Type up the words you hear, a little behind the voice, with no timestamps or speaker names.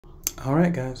All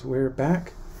right, guys, we're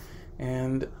back.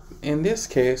 And in this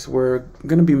case, we're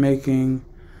going to be making,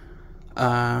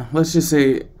 let's just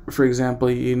say, for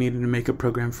example, you needed to make a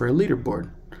program for a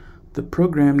leaderboard. The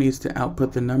program needs to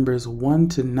output the numbers 1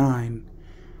 to 9,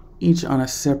 each on a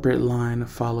separate line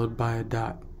followed by a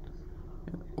dot,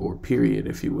 or period,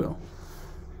 if you will.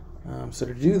 So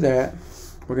to do that,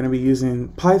 we're going to be using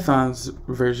Python's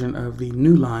version of the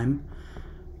new line,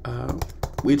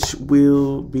 which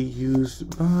will be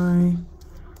used by,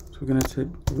 so we're going to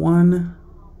take 1.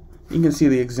 You can see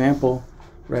the example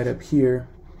right up here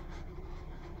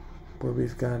where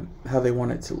we've got how they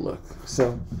want it to look.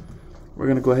 So we're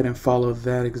going to go ahead and follow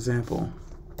that example.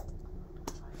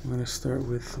 I'm going to start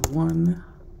with 1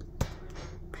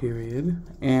 period,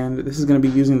 and this is going to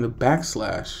be using the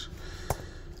backslash.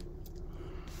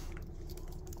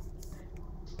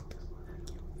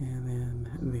 And then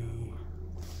the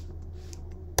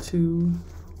 2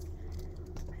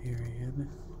 period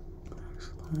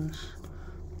backslash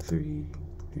 3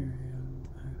 period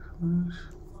backslash.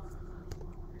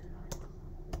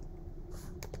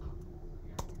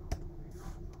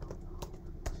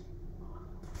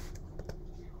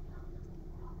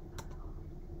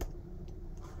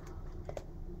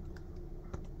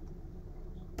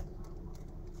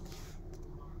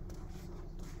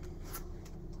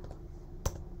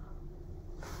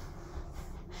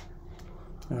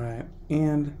 All right,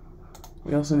 and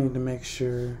we also need to make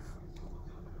sure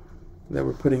that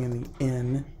we're putting in the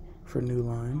N for new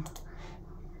line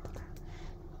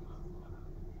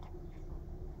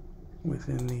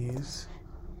within these.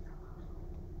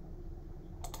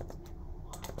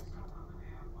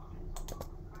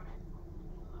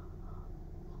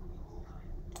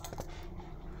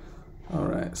 All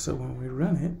right, so when we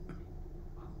run it,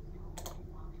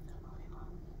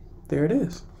 there it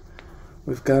is.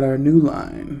 We've got our new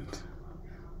line,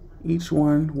 each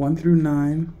one 1 through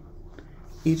 9,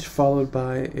 each followed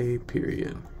by a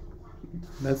period.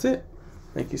 That's it.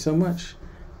 Thank you so much,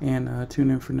 and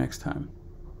tune in for next time.